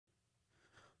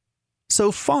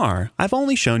So far, I've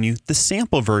only shown you the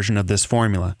sample version of this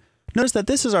formula. Notice that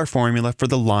this is our formula for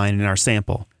the line in our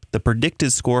sample. The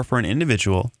predicted score for an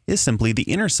individual is simply the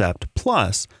intercept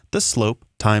plus the slope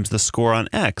times the score on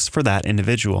x for that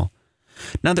individual.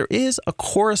 Now there is a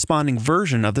corresponding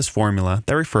version of this formula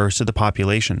that refers to the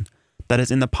population. That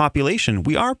is, in the population,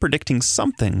 we are predicting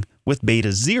something with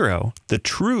beta 0, the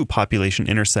true population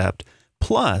intercept,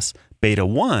 plus beta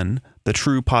 1, the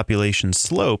true population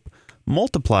slope,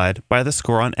 multiplied by the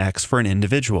score on x for an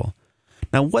individual.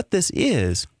 Now what this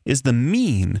is the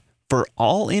mean for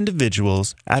all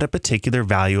individuals at a particular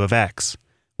value of x.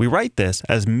 We write this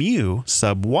as mu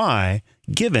sub y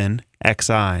given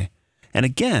xi. And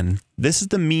again, this is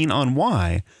the mean on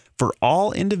y for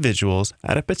all individuals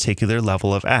at a particular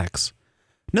level of x.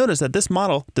 Notice that this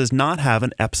model does not have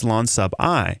an epsilon sub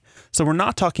I, so we're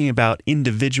not talking about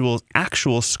individuals'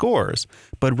 actual scores,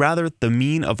 but rather the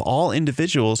mean of all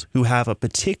individuals who have a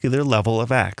particular level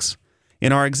of x.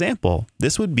 In our example,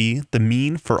 this would be the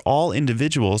mean for all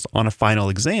individuals on a final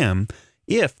exam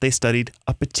if they studied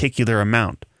a particular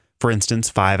amount, for instance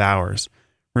 5 hours.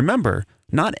 Remember,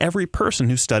 not every person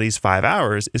who studies 5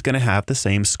 hours is going to have the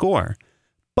same score,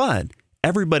 but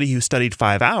everybody who studied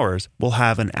 5 hours will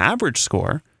have an average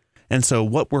score, and so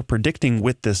what we're predicting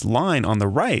with this line on the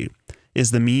right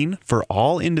is the mean for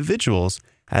all individuals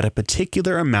at a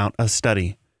particular amount of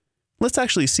study. Let's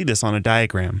actually see this on a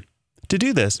diagram. To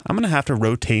do this, I'm going to have to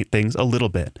rotate things a little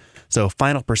bit. So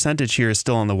final percentage here is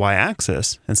still on the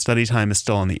y-axis, and study time is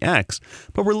still on the x,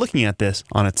 but we're looking at this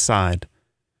on its side.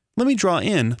 Let me draw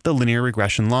in the linear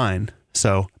regression line.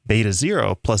 So beta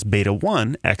 0 plus beta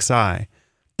 1 xi.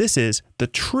 This is the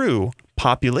true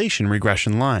population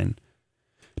regression line.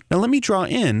 Now let me draw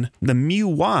in the mu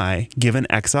y given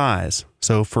xi's.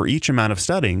 So for each amount of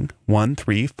studying, 1,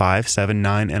 3, 5, 7,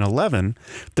 9, and 11,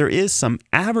 there is some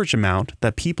average amount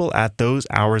that people at those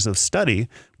hours of study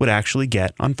would actually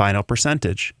get on final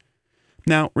percentage.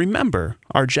 Now remember,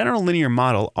 our general linear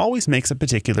model always makes a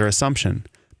particular assumption,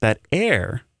 that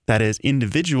error, that is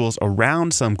individuals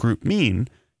around some group mean,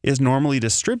 is normally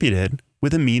distributed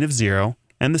with a mean of 0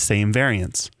 and the same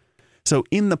variance. So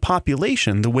in the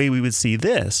population, the way we would see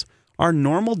this are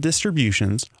normal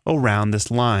distributions around this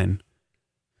line.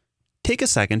 Take a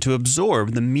second to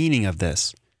absorb the meaning of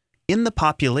this. In the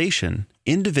population,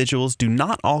 individuals do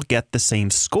not all get the same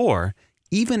score,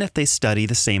 even if they study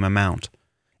the same amount.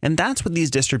 And that's what these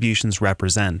distributions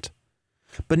represent.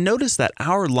 But notice that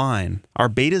our line, our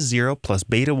beta 0 plus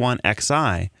beta 1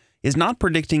 xi, is not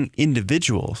predicting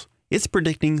individuals. It's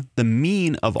predicting the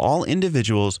mean of all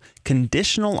individuals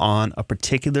conditional on a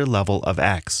particular level of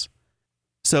x.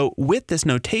 So with this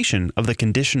notation of the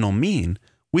conditional mean,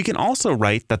 we can also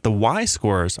write that the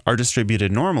y-scores are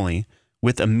distributed normally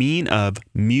with a mean of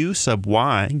mu sub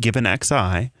y given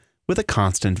xi with a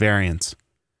constant variance.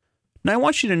 Now I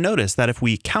want you to notice that if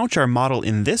we couch our model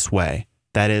in this way,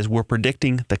 that is, we're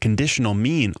predicting the conditional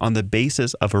mean on the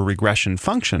basis of a regression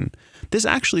function, this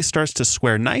actually starts to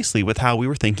square nicely with how we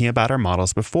were thinking about our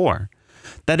models before.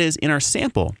 That is, in our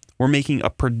sample, we're making a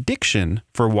prediction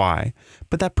for y,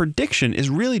 but that prediction is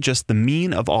really just the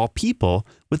mean of all people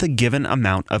with a given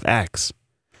amount of x.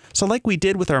 So like we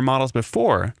did with our models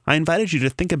before, I invited you to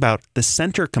think about the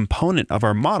center component of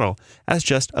our model as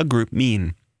just a group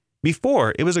mean.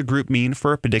 Before, it was a group mean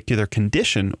for a particular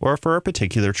condition or for a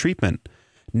particular treatment.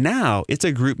 Now, it's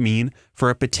a group mean for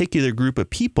a particular group of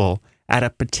people at a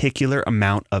particular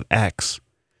amount of x.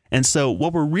 And so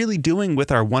what we're really doing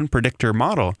with our one predictor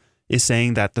model is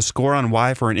saying that the score on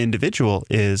y for an individual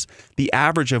is the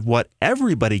average of what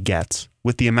everybody gets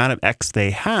with the amount of x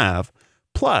they have,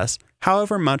 plus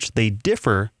however much they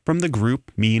differ from the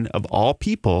group mean of all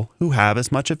people who have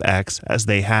as much of x as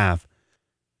they have.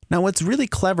 Now what's really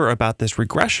clever about this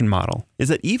regression model is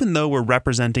that even though we're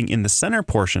representing in the center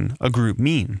portion a group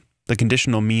mean, the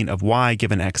conditional mean of y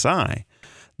given xi,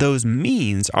 those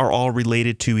means are all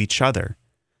related to each other.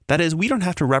 That is, we don't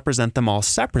have to represent them all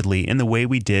separately in the way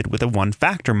we did with a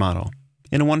one-factor model.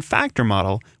 In a one-factor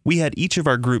model, we had each of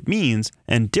our group means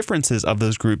and differences of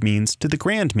those group means to the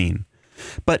grand mean.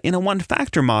 But in a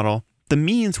one-factor model, the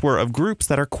means were of groups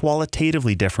that are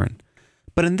qualitatively different.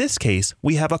 But in this case,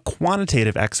 we have a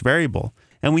quantitative x variable,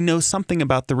 and we know something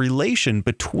about the relation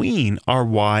between our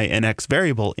y and x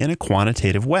variable in a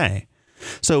quantitative way.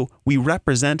 So we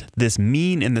represent this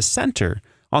mean in the center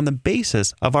on the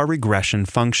basis of our regression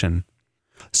function.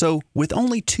 So with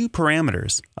only two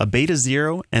parameters, a beta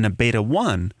 0 and a beta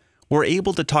 1, we're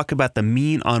able to talk about the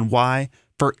mean on y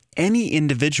for any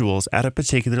individuals at a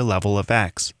particular level of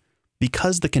x.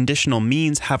 Because the conditional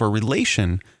means have a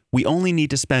relation, we only need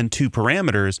to spend 2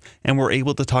 parameters and we're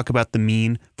able to talk about the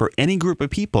mean for any group of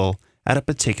people at a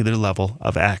particular level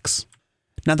of x.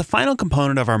 Now, the final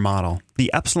component of our model,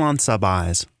 the epsilon sub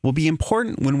i's, will be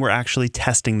important when we're actually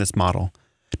testing this model.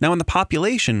 Now, in the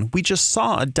population, we just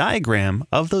saw a diagram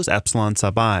of those epsilon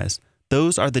sub i's.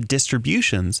 Those are the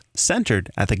distributions centered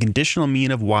at the conditional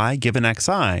mean of y given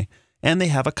xi, and they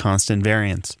have a constant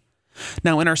variance.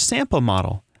 Now, in our sample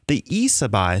model, the e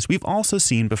sub i's we've also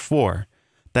seen before.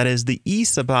 That is, the e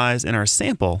sub i's in our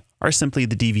sample are simply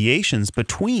the deviations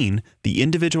between the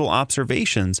individual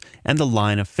observations and the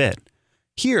line of fit.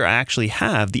 Here I actually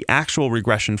have the actual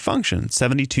regression function,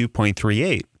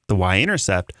 72.38, the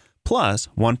y-intercept, plus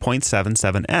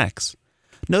 1.77x.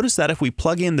 Notice that if we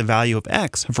plug in the value of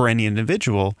x for any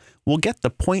individual, we'll get the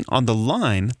point on the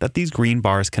line that these green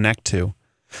bars connect to.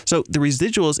 So the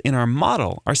residuals in our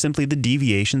model are simply the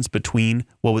deviations between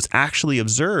what was actually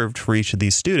observed for each of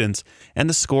these students and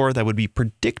the score that would be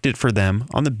predicted for them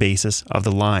on the basis of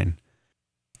the line.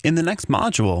 In the next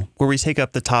module, where we take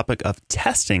up the topic of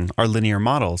testing our linear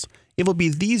models, it will be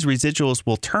these residuals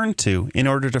we'll turn to in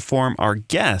order to form our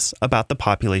guess about the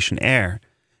population error.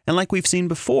 And like we've seen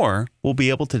before, we'll be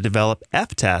able to develop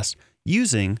f-tests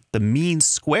using the mean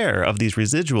square of these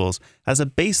residuals as a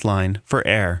baseline for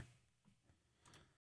error.